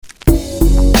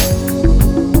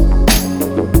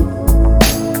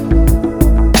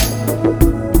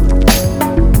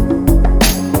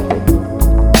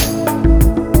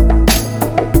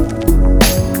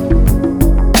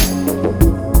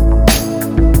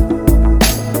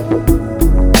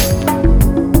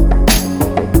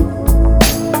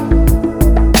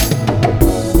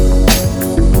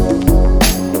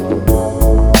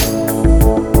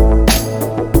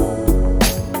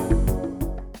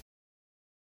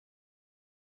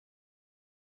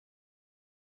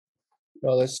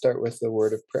Well, let's start with the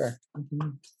word of prayer.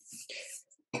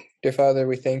 Dear Father,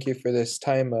 we thank you for this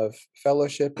time of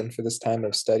fellowship and for this time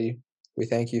of study. We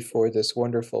thank you for this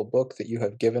wonderful book that you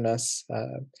have given us,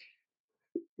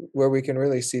 where we can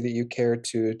really see that you care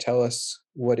to tell us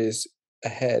what is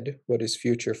ahead, what is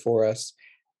future for us.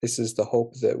 This is the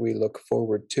hope that we look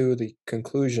forward to, the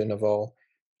conclusion of all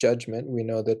judgment. We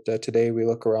know that today we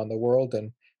look around the world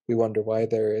and we wonder why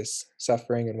there is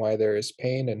suffering and why there is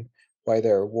pain and why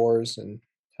there are wars and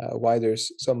why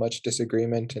there's so much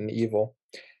disagreement and evil.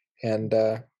 And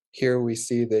here we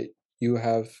see that you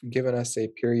have given us a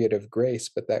period of grace,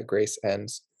 but that grace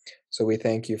ends. So we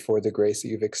thank you for the grace that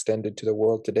you've extended to the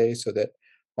world today so that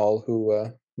all who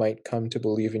might come to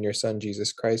believe in your Son,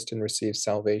 Jesus Christ, and receive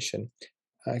salvation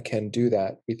can do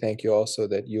that. We thank you also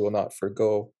that you will not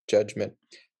forgo judgment,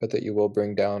 but that you will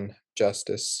bring down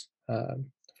justice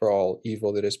for all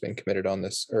evil that has been committed on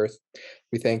this earth.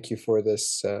 We thank you for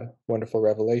this wonderful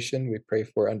revelation. We pray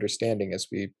for understanding as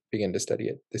we begin to study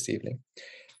it this evening.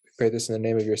 We pray this in the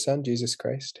name of your Son, Jesus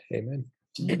Christ. Amen.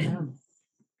 Amen.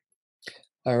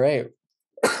 All right.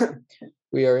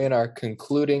 We are in our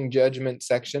concluding judgment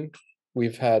section.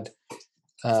 We've had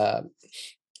a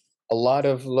lot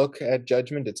of look at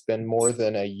judgment. It's been more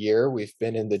than a year. We've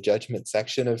been in the judgment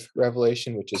section of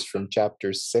Revelation, which is from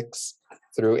chapters 6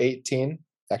 through 18,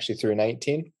 actually through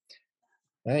 19.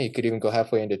 You could even go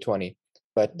halfway into 20.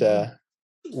 But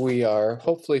we are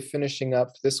hopefully finishing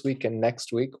up this week and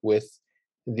next week with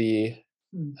the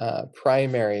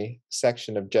primary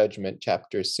section of judgment,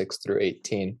 chapters 6 through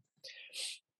 18.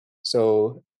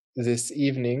 So this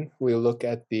evening, we look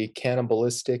at the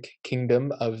cannibalistic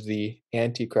kingdom of the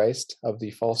Antichrist, of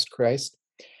the false Christ,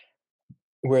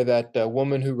 where that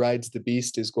woman who rides the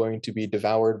beast is going to be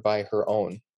devoured by her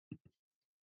own.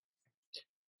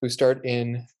 We start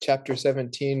in chapter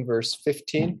 17, verse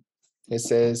 15. It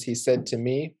says, "He said to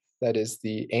me," that is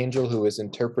the angel who is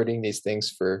interpreting these things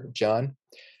for John,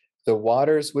 "the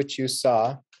waters which you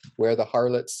saw, where the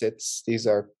harlot sits, these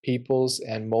are peoples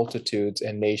and multitudes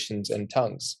and nations and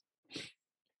tongues."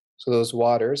 So those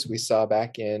waters we saw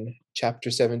back in chapter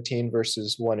 17,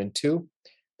 verses 1 and 2.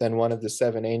 Then one of the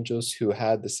seven angels who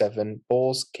had the seven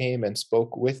bowls came and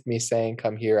spoke with me, saying,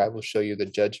 "Come here, I will show you the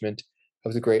judgment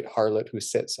of the great harlot who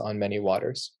sits on many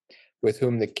waters, with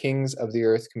whom the kings of the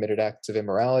earth committed acts of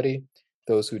immorality.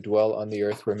 Those who dwell on the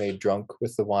earth were made drunk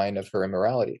with the wine of her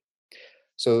immorality."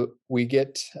 So we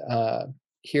get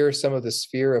here some of the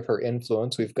sphere of her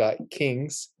influence. We've got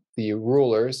kings, the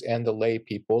rulers, and the lay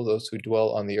people, those who dwell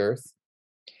on the earth.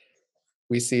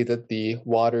 We see that the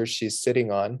waters she's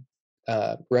sitting on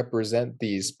represent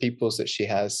these peoples that she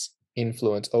has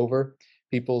influence over,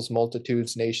 peoples,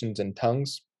 multitudes, nations, and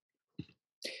tongues.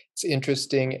 It's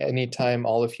interesting, anytime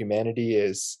all of humanity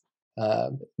is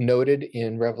noted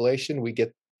in Revelation, we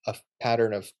get a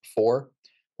pattern of four,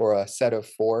 or a set of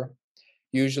four.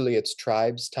 Usually it's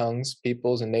tribes, tongues,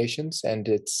 peoples, and nations, and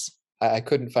I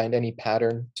couldn't find any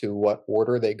pattern to what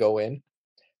order they go in.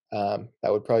 That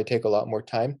would probably take a lot more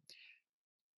time.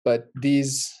 But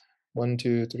these 1,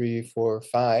 2, 3, 4,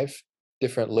 5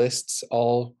 different lists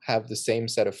all have the same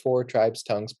set of four: tribes,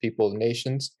 tongues, peoples,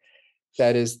 nations.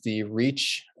 That is the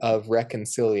reach of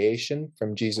reconciliation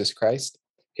from Jesus Christ.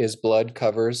 His blood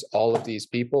covers all of these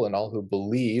people, and all who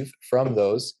believe from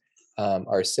those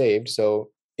are saved.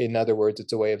 So in other words,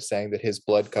 it's a way of saying that his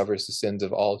blood covers the sins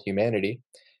of all humanity,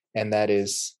 and that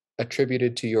is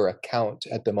attributed to your account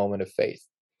at the moment of faith.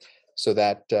 So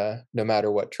that no matter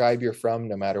what tribe you're from,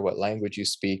 no matter what language you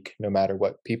speak, no matter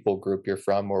what people group you're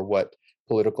from, or what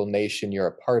political nation you're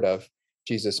a part of,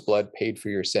 Jesus' blood paid for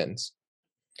your sins.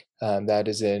 That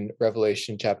is in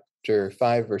Revelation chapter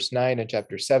 5, verse 9, and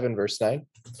chapter 7, verse 9.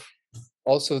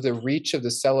 Also, the reach of the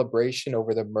celebration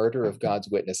over the murder of God's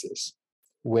witnesses.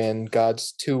 When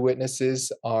God's two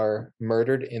witnesses are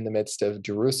murdered in the midst of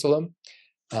Jerusalem,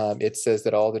 it says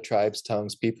that all the tribes,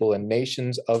 tongues, people, and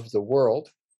nations of the world,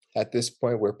 at this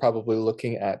point, we're probably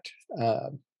looking at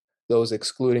those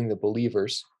excluding the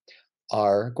believers,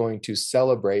 are going to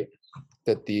celebrate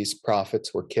that these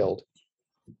prophets were killed.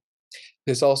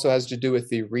 This also has to do with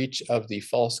the reach of the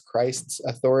false Christ's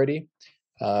authority.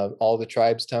 All the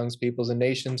tribes, tongues, peoples, and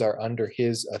nations are under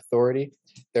his authority.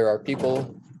 There are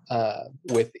people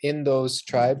within those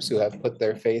tribes who have put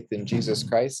their faith in Jesus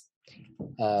Christ,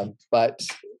 but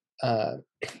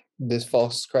this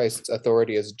false Christ's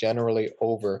authority is generally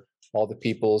over all the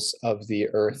peoples of the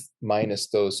earth, minus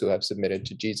those who have submitted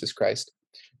to Jesus Christ.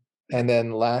 And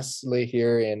then lastly,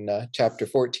 here in chapter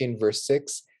 14, verse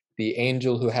 6, the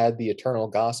angel who had the eternal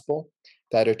gospel,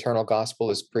 that eternal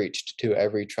gospel is preached to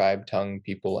every tribe, tongue,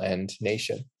 people, and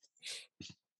nation.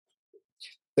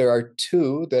 There are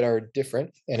two that are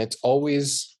different, and it's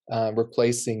always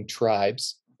replacing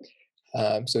tribes.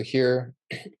 So here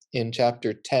in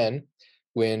chapter 10,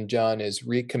 when John is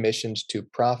recommissioned to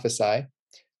prophesy,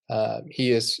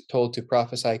 he is told to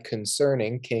prophesy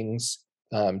concerning kings,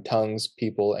 tongues,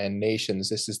 people, and nations.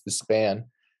 This is the span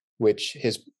which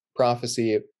his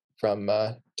prophecy from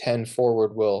 10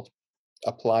 forward will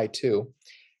apply to.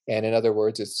 And in other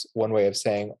words, it's one way of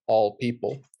saying all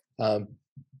people.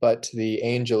 But the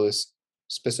angel is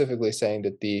specifically saying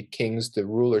that the kings, the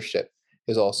rulership,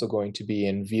 is also going to be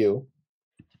in view.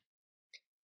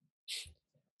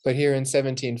 But here in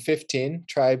 1715,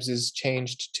 tribes is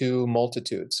changed to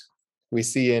multitudes. We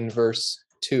see in verse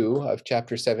 2 of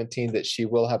chapter 17 that she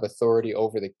will have authority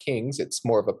over the kings. It's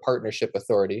more of a partnership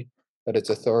authority, but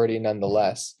it's authority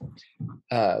nonetheless.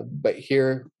 But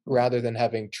here, rather than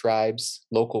having tribes,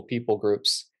 local people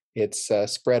groups, it's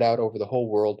spread out over the whole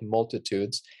world,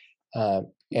 multitudes,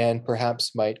 and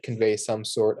perhaps might convey some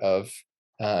sort of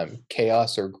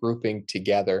chaos or grouping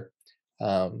together.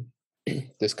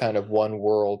 This kind of one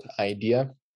world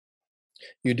idea.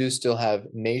 You do still have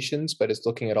nations, but it's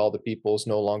looking at all the peoples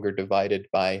no longer divided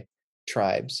by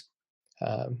tribes,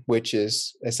 which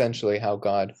is essentially how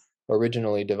God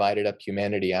originally divided up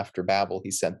humanity after Babel.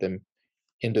 He sent them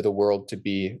into the world to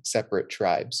be separate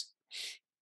tribes.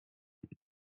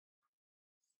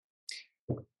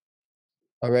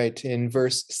 All right, in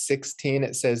verse 16,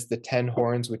 it says, the 10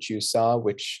 horns which you saw,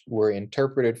 which were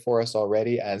interpreted for us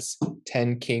already as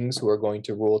 10 kings who are going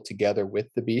to rule together with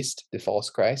the beast, the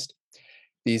false Christ.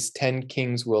 These 10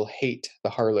 kings will hate the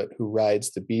harlot who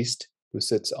rides the beast, who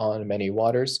sits on many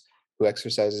waters, who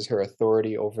exercises her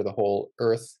authority over the whole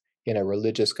earth in a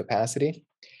religious capacity.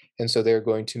 And so they're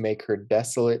going to make her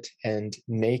desolate and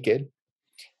naked.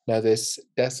 Now, this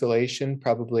desolation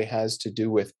probably has to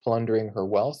do with plundering her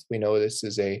wealth. We know this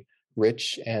is a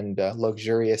rich and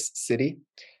luxurious city.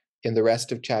 In the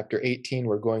rest of chapter 18,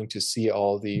 we're going to see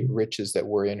all the riches that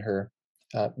were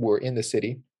in the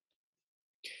city.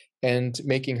 And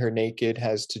making her naked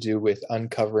has to do with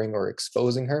uncovering or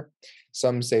exposing her.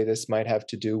 Some say this might have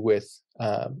to do with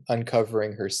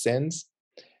uncovering her sins.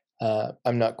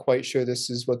 I'm not quite sure this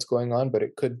is what's going on, but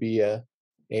it could be a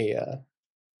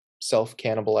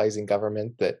self-cannibalizing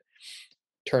government that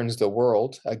turns the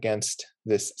world against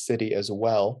this city as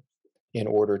well in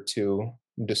order to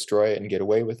destroy it and get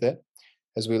away with it.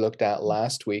 As we looked at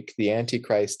last week, the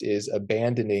Antichrist is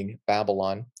abandoning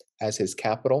Babylon as his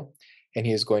capital, and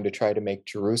he is going to try to make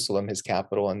Jerusalem his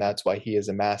capital, and that's why he has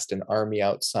amassed an army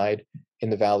outside in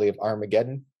the Valley of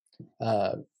Armageddon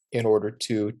in order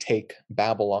to take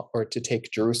Babylon, or to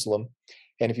take Jerusalem.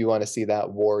 And if you want to see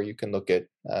that war, you can look at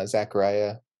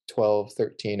Zechariah 12,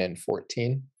 13, and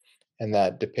 14, and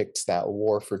that depicts that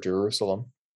war for Jerusalem.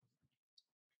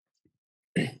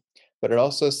 But it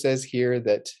also says here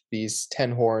that these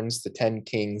 10 horns, the 10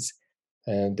 kings,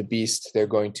 and the beast, they're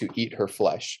going to eat her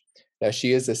flesh. Now,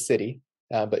 she is a city,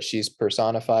 but she's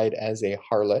personified as a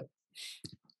harlot.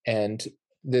 And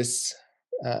this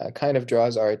kind of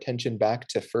draws our attention back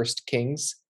to 1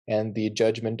 Kings and the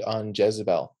judgment on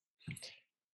Jezebel.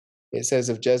 It says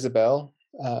of Jezebel,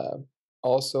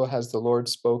 also has the Lord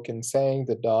spoken, saying,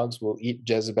 the dogs will eat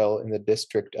Jezebel in the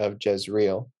district of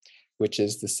Jezreel, which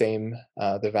is the same,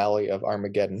 the valley of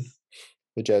Armageddon,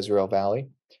 the Jezreel Valley.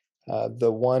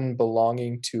 The one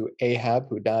belonging to Ahab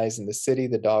who dies in the city,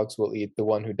 the dogs will eat. The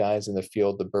one who dies in the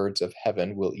field, the birds of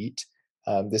heaven will eat.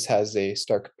 This has a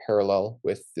stark parallel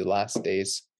with the last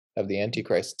days of the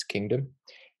Antichrist's kingdom.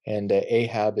 And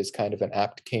Ahab is kind of an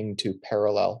apt king to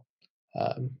parallel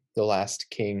the last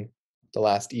king, the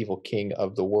last evil king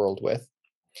of the world with.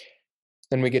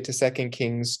 Then we get to 2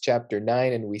 Kings chapter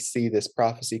 9, and we see this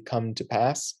prophecy come to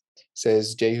pass. It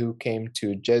says, Jehu came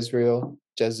to Jezreel.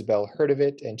 Jezebel heard of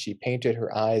it, and she painted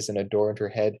her eyes and adorned her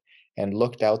head and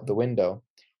looked out the window.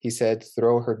 He said,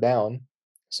 throw her down.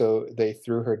 So they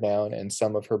threw her down, and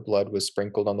some of her blood was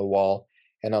sprinkled on the wall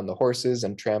and on the horses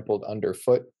and trampled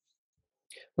underfoot.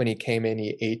 When he came in,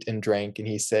 he ate and drank, and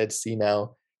he said, see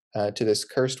now to this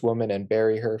cursed woman and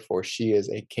bury her, for she is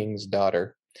a king's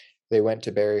daughter. They went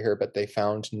to bury her, but they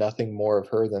found nothing more of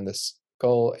her than the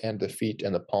skull and the feet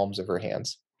and the palms of her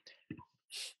hands.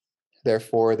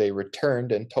 Therefore they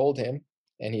returned and told him,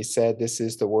 and he said, this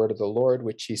is the word of the Lord,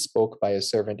 which he spoke by his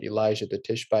servant Elijah the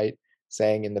Tishbite,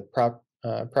 saying, in the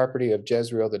property of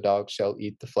Jezreel the dogs shall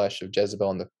eat the flesh of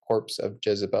Jezebel, and the corpse of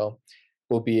Jezebel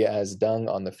will be as dung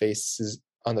on the face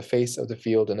of the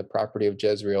field in the property of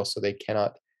Jezreel, so they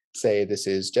cannot say this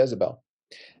is Jezebel.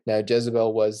 Now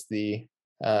Jezebel was the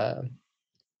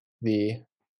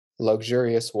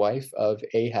luxurious wife of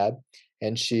Ahab,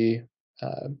 and she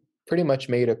pretty much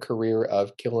made a career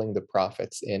of killing the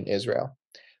prophets in Israel,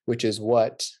 which is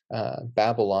what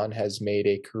Babylon has made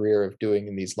a career of doing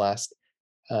in these last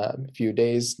few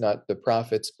days. Not the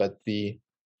prophets, but the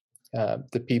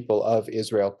people of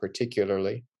Israel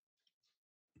particularly.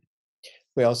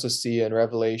 We also see in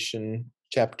Revelation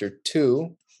chapter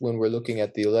 2, when we're looking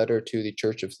at the letter to the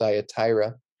church of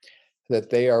Thyatira, that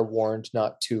they are warned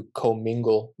not to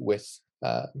commingle with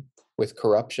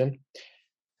corruption.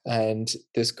 And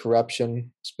this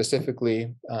corruption,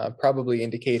 specifically, probably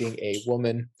indicating a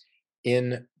woman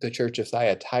in the church of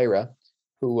Thyatira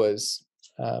who was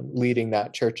leading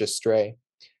that church astray.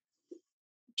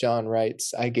 John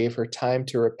writes, I gave her time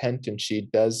to repent, and she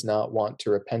does not want to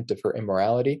repent of her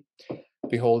immorality.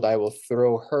 Behold, I will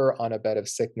throw her on a bed of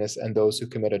sickness, and those who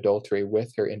commit adultery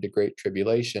with her into great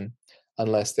tribulation,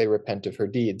 unless they repent of her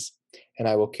deeds. And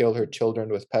I will kill her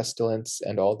children with pestilence,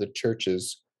 and all the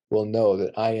churches will know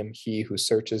that I am he who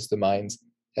searches the minds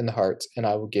and the hearts, and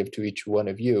I will give to each one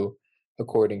of you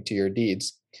according to your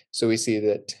deeds. So we see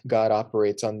that God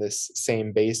operates on this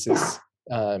same basis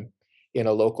in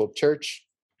a local church.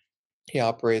 He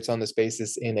operates on this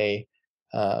basis in a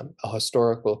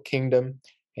historical kingdom,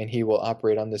 and he will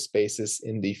operate on this basis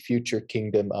in the future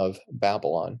kingdom of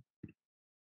Babylon.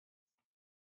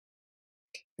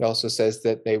 It also says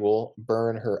that they will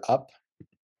burn her up.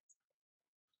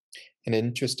 And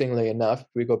interestingly enough, if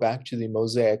we go back to the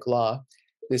Mosaic law,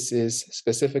 this is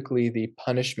specifically the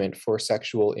punishment for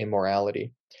sexual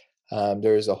immorality.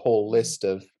 There is a whole list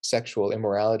of sexual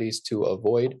immoralities to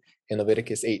avoid in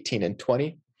Leviticus 18 and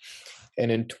 20.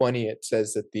 And in 20, it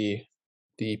says that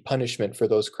the punishment for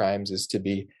those crimes is to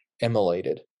be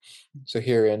immolated. So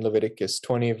here in Leviticus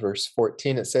 20, verse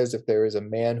 14, it says, if there is a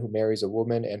man who marries a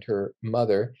woman and her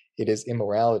mother, it is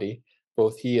immorality.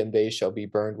 Both he and they shall be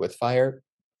burned with fire,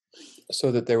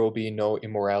 so that there will be no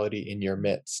immorality in your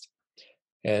midst.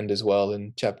 And as well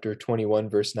in chapter 21,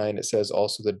 verse 9, it says,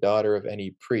 also the daughter of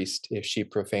any priest, if she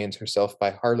profanes herself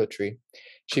by harlotry,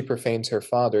 she profanes her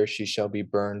father, she shall be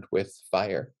burned with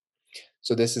fire.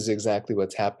 So this is exactly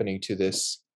what's happening to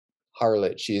this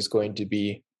harlot. She is going to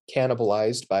be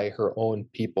cannibalized by her own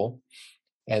people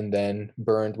and then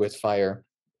burned with fire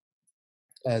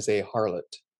as a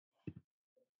harlot.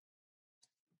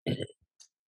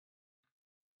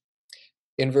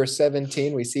 In verse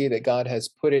 17, we see that God has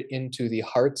put it into the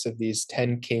hearts of these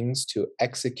 10 kings to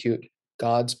execute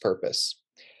God's purpose.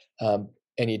 And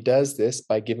he does this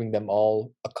by giving them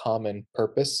all a common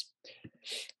purpose.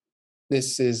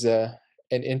 This is an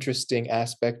interesting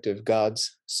aspect of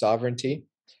God's sovereignty,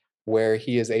 where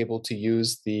he is able to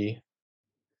use the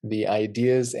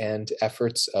ideas and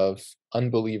efforts of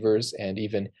unbelievers and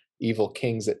even evil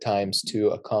kings at times to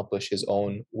accomplish his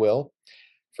own will.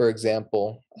 For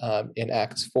example, in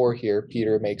Acts 4 here,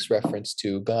 Peter makes reference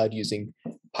to God using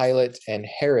Pilate and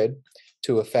Herod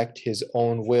to effect his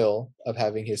own will of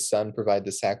having his son provide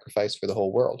the sacrifice for the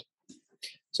whole world.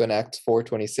 So in Acts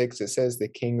 4:26, it says, the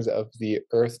kings of the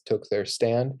earth took their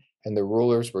stand, and the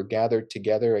rulers were gathered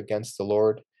together against the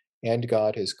Lord and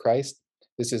God, his Christ.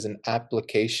 This is an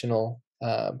applicational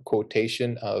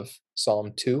quotation of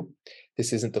Psalm 2.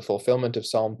 This isn't the fulfillment of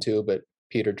Psalm 2, but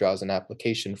Peter draws an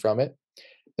application from it,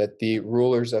 that the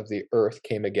rulers of the earth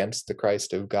came against the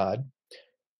Christ of God.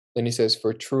 Then he says,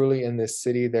 for truly in this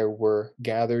city there were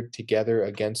gathered together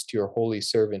against your holy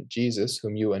servant Jesus,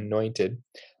 whom you anointed,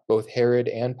 both Herod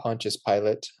and Pontius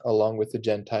Pilate, along with the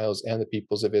Gentiles and the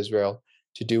peoples of Israel,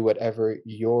 to do whatever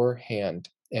your hand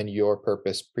and your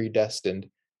purpose predestined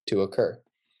to occur.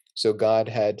 So God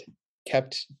had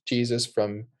kept Jesus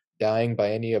from dying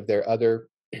by any of their other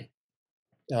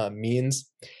means.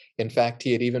 In fact,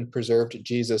 he had even preserved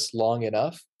Jesus long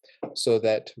enough so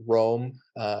that Rome,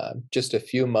 just a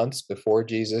few months before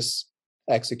Jesus'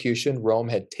 execution, Rome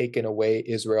had taken away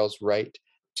Israel's right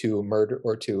to murder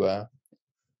or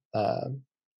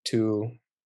to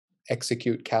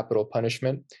execute capital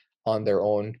punishment on their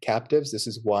own captives. This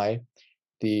is why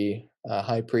the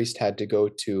high priest had to go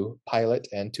to Pilate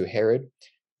and to Herod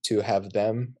to have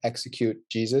them execute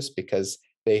Jesus, because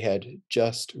they had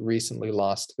just recently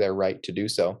lost their right to do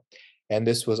so. And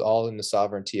this was all in the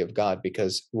sovereignty of God,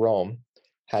 because Rome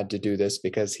had to do this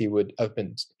because he would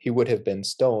have been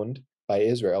stoned by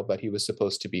Israel, but he was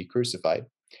supposed to be crucified.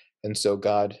 And so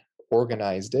God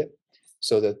organized it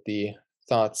so that the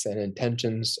thoughts and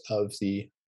intentions of the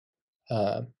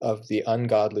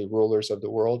ungodly rulers of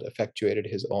the world effectuated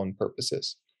his own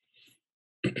purposes.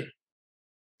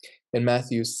 In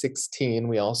Matthew 16,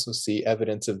 we also see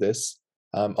evidence of this.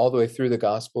 All the way through the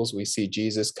Gospels, we see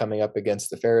Jesus coming up against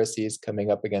the Pharisees, coming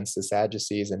up against the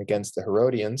Sadducees, and against the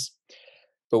Herodians.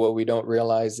 But what we don't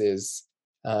realize is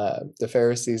The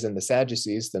Pharisees and the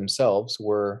Sadducees themselves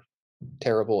were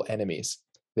terrible enemies.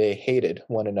 They hated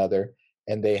one another,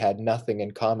 and they had nothing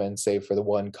in common save for the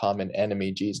one common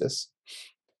enemy, Jesus.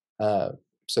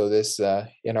 So this,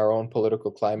 in our own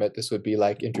political climate, this would be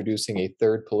like introducing a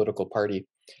third political party.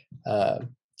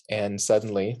 And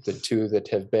suddenly the two that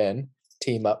have been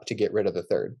team up to get rid of the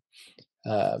third.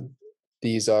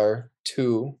 These are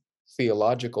two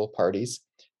theological parties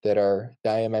that are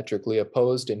diametrically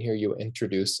opposed, and here you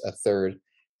introduce a third,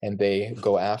 and they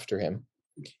go after him.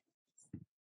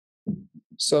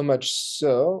 So much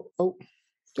so, oh,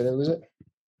 did I lose it?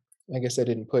 I guess I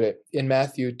didn't put it. In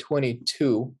Matthew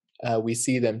 22, we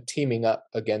see them teaming up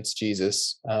against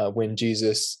Jesus. When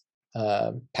Jesus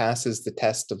passes the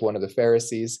test of one of the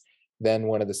Pharisees, then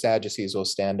one of the Sadducees will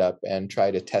stand up and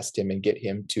try to test him and get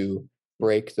him to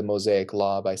break the Mosaic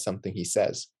law by something he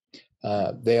says.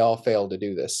 They all fail to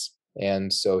do this,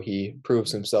 and so he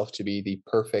proves himself to be the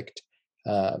perfect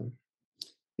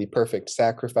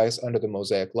sacrifice under the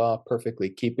Mosaic law, perfectly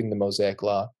keeping the Mosaic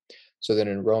law. So then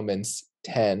in Romans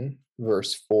 10,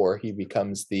 verse 4, he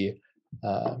becomes the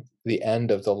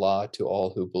end of the law to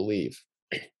all who believe.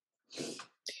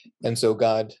 And so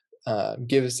God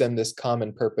gives them this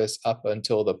common purpose up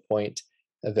until the point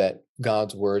that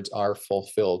God's words are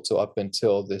fulfilled. So up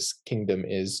until this kingdom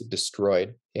is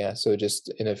destroyed. Yeah, so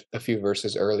just in a few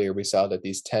verses earlier, we saw that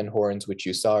these 10 horns which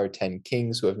you saw are 10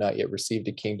 kings who have not yet received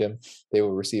a kingdom. They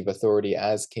will receive authority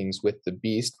as kings with the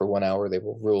beast. For 1 hour, they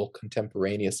will rule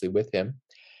contemporaneously with him.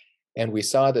 And we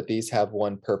saw that these have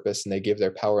one purpose, and they give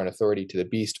their power and authority to the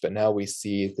beast. But now we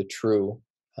see the true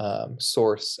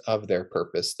source of their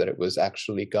purpose, that it was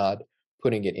actually God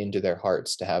putting it into their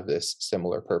hearts to have this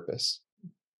similar purpose.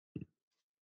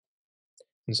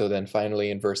 And so then finally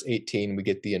in verse 18, we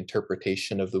get the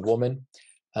interpretation of the woman.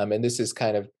 And this is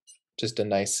kind of just a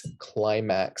nice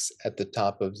climax at the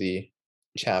top of the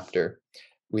chapter.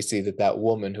 We see that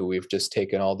woman who we've just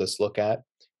taken all this look at,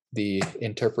 the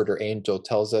interpreter angel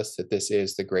tells us that this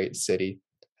is the great city,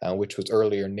 which was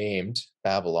earlier named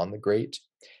Babylon the Great,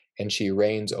 and she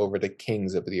reigns over the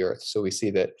kings of the earth. So we see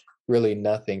that really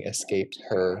nothing escapes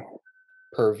her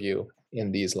purview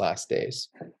in these last days.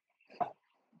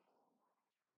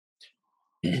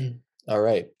 All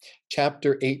right.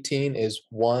 Chapter 18 is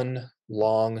one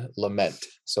long lament.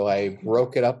 So I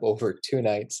broke it up over 2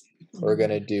 nights. We're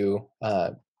going to do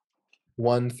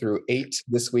 1 through 8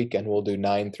 this week, and we'll do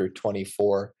 9 through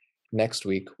 24 next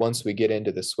week. Once we get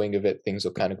into the swing of it, things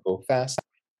will kind of go fast.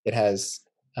 It has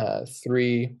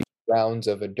 3 rounds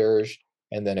of a dirge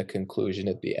and then a conclusion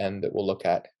at the end that we'll look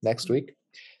at next week.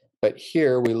 But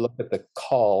here we look at the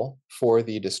call for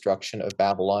the destruction of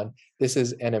Babylon. This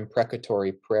is an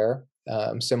imprecatory prayer,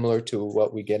 similar to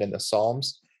what we get in the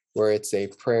Psalms, where it's a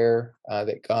prayer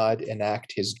that God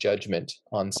enact his judgment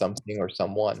on something or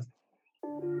someone.